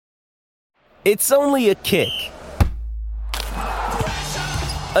It's only a kick,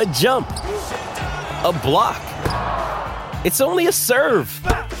 a jump, a block. It's only a serve.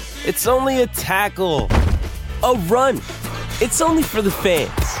 It's only a tackle, a run. It's only for the fans.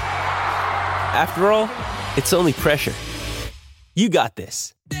 After all, it's only pressure. You got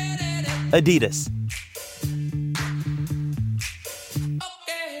this. Adidas.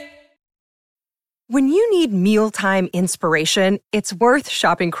 When you need mealtime inspiration, it's worth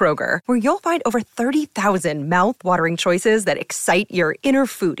shopping Kroger, where you'll find over 30,000 mouth-watering choices that excite your inner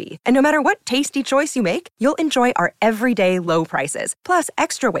foodie. And no matter what tasty choice you make, you'll enjoy our everyday low prices, plus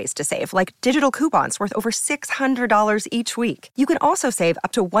extra ways to save, like digital coupons worth over $600 each week. You can also save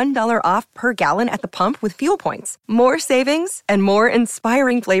up to $1 off per gallon at the pump with fuel points. More savings and more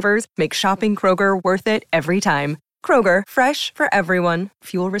inspiring flavors make shopping Kroger worth it every time. Kroger, fresh for everyone.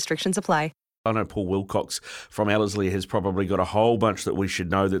 Fuel restrictions apply. I know Paul Wilcox from Ellerslie has probably got a whole bunch that we should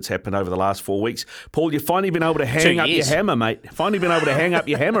know that's happened over the last 4 weeks. Paul, you've finally been able to hang up your hammer, mate. Finally been able to hang up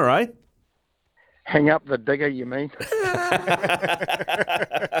your hammer, eh? Hang up the digger, you mean?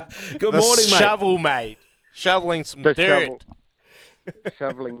 Good morning, mate. Shovel, mate. Shoveling some dirt.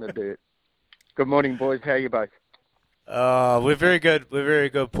 Shoveling the dirt. Good morning, boys. How are you both? We're very good. We're very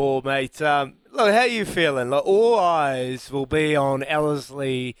good, Paul, mate. Look, how are you feeling? Like, all eyes will be on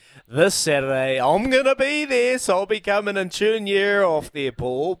Ellerslie this Saturday. I'm going to be there, so I'll be coming and chewing your ear off there,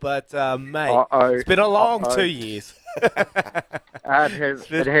 Paul. But, mate, it's been a long 2 years.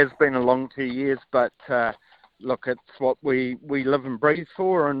 It has been a long 2 years, but look, it's what we live and breathe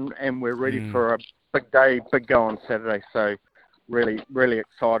for, and we're ready for a big day, big go on Saturday. So really, really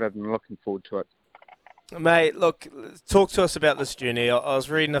excited and looking forward to it. Mate, look, talk to us about this journey. I was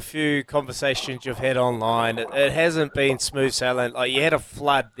reading a few conversations you've had online. It hasn't been smooth sailing. Like, you had a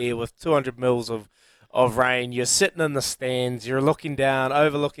flood there with 200 mils of rain. You're sitting in the stands. You're looking down,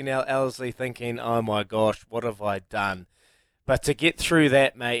 overlooking Ellerslie, thinking, "Oh my gosh, what have I done?" But to get through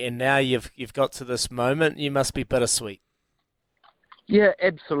that, mate, and now you've got to this moment, you must be bittersweet. Yeah,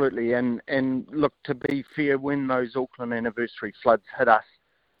 absolutely. And look, to be fair, when those Auckland anniversary floods hit us,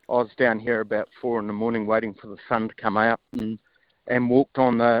 I was down here about 4 a.m. waiting for the sun to come out and walked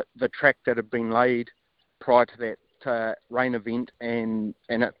on the track that had been laid prior to that rain event, and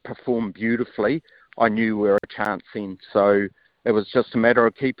it performed beautifully. I knew we were a chance in. So it was just a matter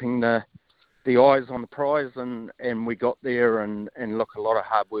of keeping the eyes on the prize, and we got there, and look, a lot of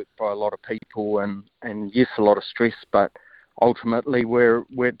hard work by a lot of people, and yes, a lot of stress, but ultimately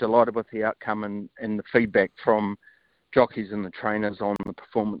we're delighted with the outcome and the feedback from jockeys and the trainers on the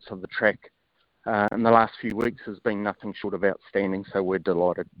performance of the track in the last few weeks has been nothing short of outstanding, so we're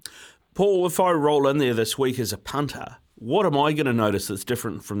delighted. Paul, if I roll in there this week as a punter, what am I going to notice that's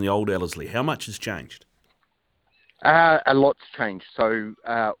different from the old Ellerslie? How much has changed? A lot's changed. So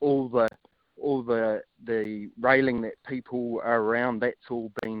all the railing that people are around, that's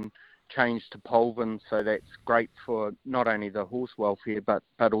all been changed to Polven, so that's great for not only the horse welfare but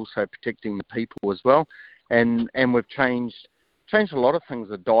also protecting the people as well. And we've changed a lot of things.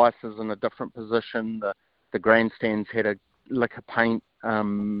 The dice is in a different position. The grandstands had a lick of paint.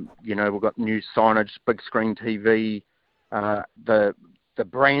 We've got new signage, big screen TV. The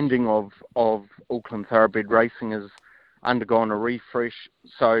branding of Auckland Thoroughbred Racing has undergone a refresh.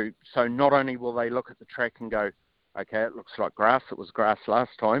 So not only will they look at the track and go, okay, it looks like grass. It was grass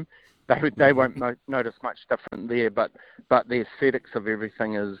last time. They won't notice much different there. But the aesthetics of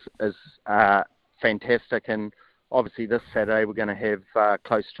everything is fantastic, and obviously this Saturday we're going to have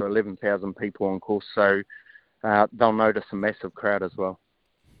close to 11,000 people on course, so they'll notice a massive crowd as well.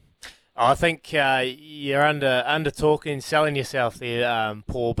 I think you're under talking, selling yourself there,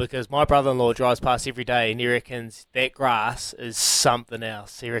 Paul, because my brother-in-law drives past every day and he reckons that grass is something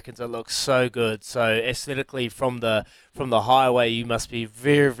else. He reckons it looks so good. So aesthetically, from the highway, you must be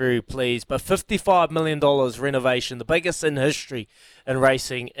very, very pleased. But $55 million renovation, the biggest in history in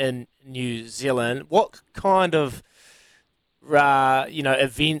racing in New Zealand. What kind of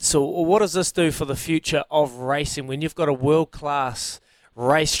events or what does this do for the future of racing when you've got a world-class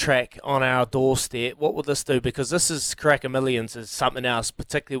racetrack on our doorstep? What will this do? Because this is crack a millions is something else,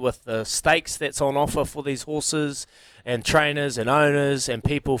 particularly with the stakes that's on offer for these horses and trainers and owners and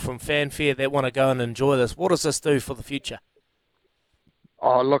people from fanfare that want to go and enjoy this. What does this do for the future?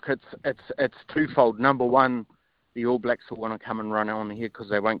 Oh, look, it's twofold. Number one, the All Blacks will want to come and run on here because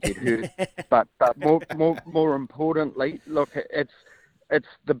they won't get hurt. but more importantly, look, it's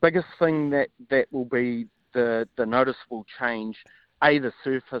the biggest thing that will be the noticeable change. The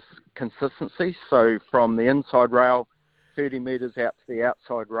surface consistency. So from the inside rail, 30 metres out to the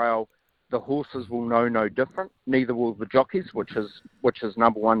outside rail, the horses will know no different. Neither will the jockeys, which is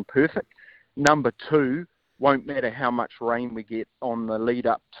number one, perfect. Number two, won't matter how much rain we get on the lead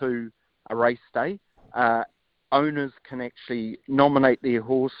up to a race day. Owners can actually nominate their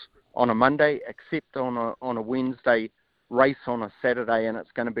horse on a Monday, accept on a Wednesday, race on a Saturday, and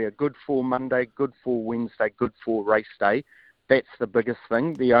it's going to be a good for Monday, good for Wednesday, good for race day. That's the biggest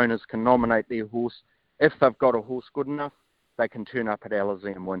thing. The owners can nominate their horse. If they've got a horse good enough, they can turn up at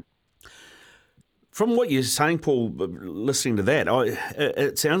Ellerslie and win. From what you're saying, Paul, listening to that,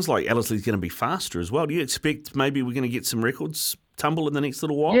 it sounds like Ellerslie's going to be faster as well. Do you expect maybe we're going to get some records tumble in the next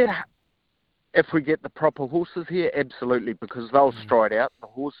little while? Yeah, if we get the proper horses here, absolutely, because they'll stride out. The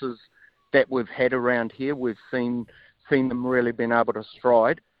horses that we've had around here, we've seen them really being able to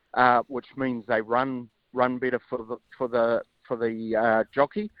stride, which means they run better for the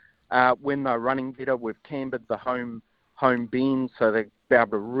jockey. When they're running better, we've cambered the home bend, so they'll be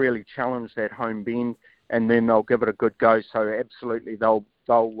able to really challenge that home bend, and then they'll give it a good go. So absolutely, they'll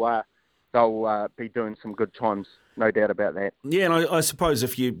be doing some good times, no doubt about that. Yeah, and I suppose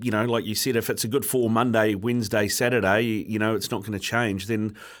if you like you said, if it's a good for Monday, Wednesday, Saturday, it's not going to change.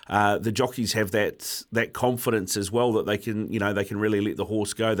 Then the jockeys have that confidence as well that they can really let the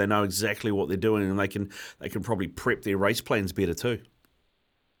horse go. They know exactly what they're doing, and they can probably prep their race plans better too.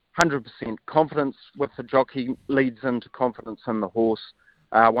 100% confidence with the jockey leads into confidence in the horse.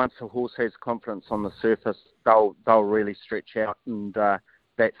 Once the horse has confidence on the surface, they'll really stretch out, and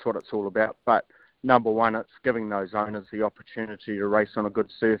that's what it's all about. But number one, it's giving those owners the opportunity to race on a good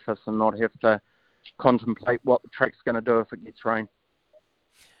surface and not have to contemplate what the track's going to do if it gets rain.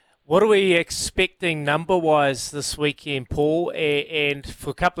 What are we expecting number-wise this weekend, Paul? And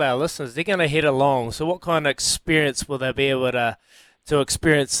for a couple of our listeners, they're going to head along. So what kind of experience will they be able to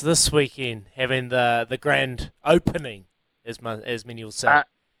experience this weekend, having the grand opening, as many will say?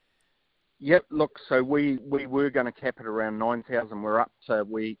 Yep, look, so we were going to cap it around 9,000. We're up to,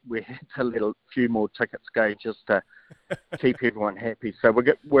 we had to let a few more tickets go just to keep everyone happy. So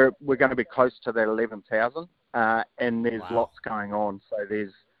we're going to be close to that 11,000, and there's lots going on. So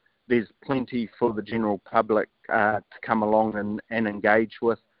there's plenty for the general public to come along and engage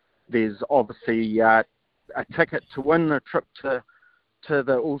with. There's obviously a ticket to win a trip to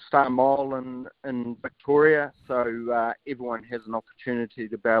the All-Star Mile in Victoria, so everyone has an opportunity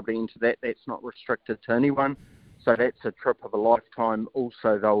to be able to enter that. That's not restricted to anyone, so that's a trip of a lifetime.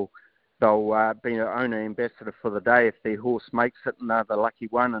 Also, they'll be an owner ambassador for the day if their horse makes it, and they're the lucky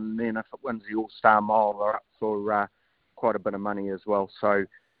one, and then if it wins the All-Star Mile, they're up for quite a bit of money as well. So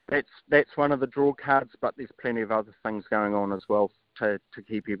that's one of the draw cards, but there's plenty of other things going on as well to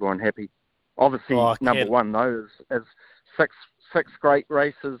keep everyone happy. Obviously, number one, though, is six great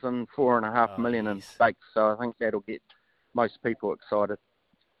races and $4.5 million in stakes. So I think that'll get most people excited.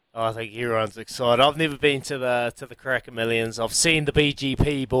 I think everyone's excited. I've never been to the Cracker Millions. I've seen the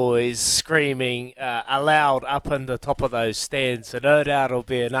BGP boys screaming aloud up in the top of those stands. So no doubt it'll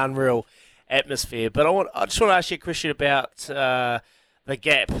be an unreal atmosphere. But I just want to ask you a question about the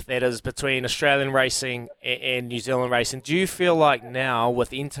gap that is between Australian racing and New Zealand racing. Do you feel like now,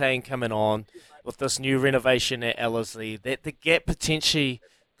 with Entain coming on, with this new renovation at Ellerslie, that the gap potentially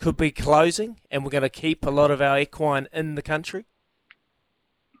could be closing and we're going to keep a lot of our equine in the country?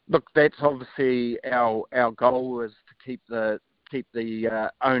 Look, that's obviously our goal, is to keep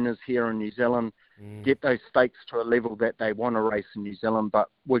the owners here in New Zealand, get those stakes to a level that they want to race in New Zealand, but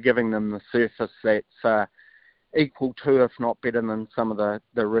we're giving them the surface that's equal to, if not better than, some of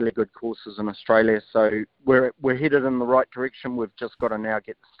the really good courses in Australia. So we're headed in the right direction. We've just got to now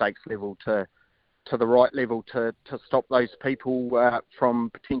get the stakes level to the right level to stop those people from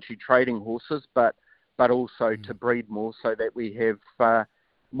potentially trading horses, but also to breed more so that we have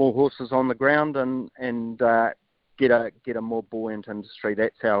more horses on the ground and get a more buoyant industry.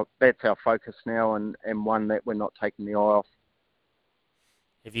 That's our focus now, and one that we're not taking the eye off.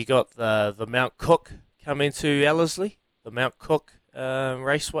 Have you got the Mount Cook coming to Ellerslie? The Mount Cook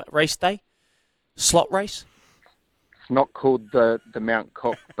race day? Slot race? It's not called the Mount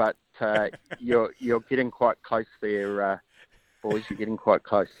Cook, but you're getting quite close there, boys. You're getting quite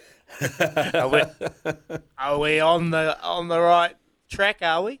close. Are we on the right track?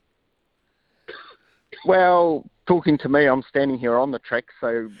 Are we? Well, talking to me, I'm standing here on the track,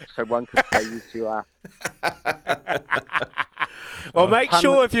 so one could say yes, you are. Well, make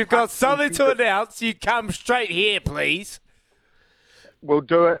sure if you've got something to announce, you come straight here, please. We'll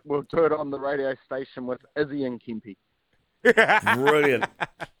do it on the radio station with Izzy and Kempy. Brilliant.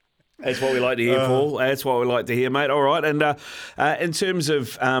 That's what we like to hear, Paul. That's what we like to hear, mate. All right. And in terms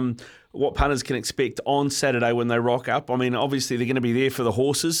of what punters can expect on Saturday when they rock up, I mean, obviously they're going to be there for the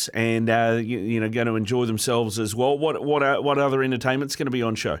horses and going to enjoy themselves as well. What other entertainment's going to be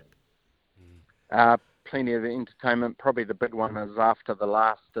on show? Plenty of entertainment. Probably the big one is after the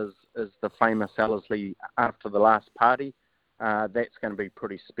last is the famous Ellerslie after the last party. That's going to be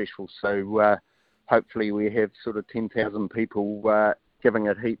pretty special. So hopefully we have sort of 10,000 people giving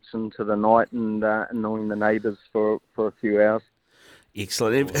it heaps into the night and annoying the neighbours for a few hours.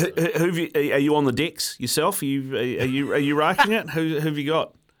 Excellent. Are you on the decks yourself? Are you raking it? Who have you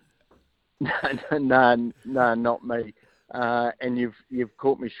got? No, not me. And you've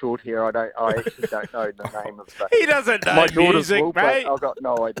caught me short here. I actually don't know the name of the. He doesn't know my daughters music, will, mate. I've got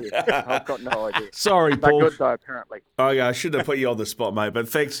no idea. Sorry, They're Paul. good though, apparently. Okay, I shouldn't have put you on the spot, mate. But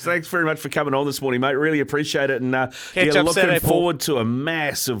thanks very much for coming on this morning, mate. Really appreciate it. And Catch up Saturday, looking forward to a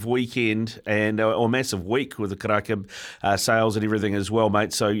massive weekend and or massive week with the Karaka sales and everything as well,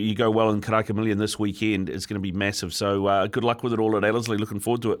 mate. So you go well in Karaka Million this weekend. It's going to be massive. So good luck with it all at Ellerslie. Looking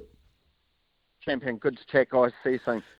forward to it. Champion, good to chat, guys. See you soon.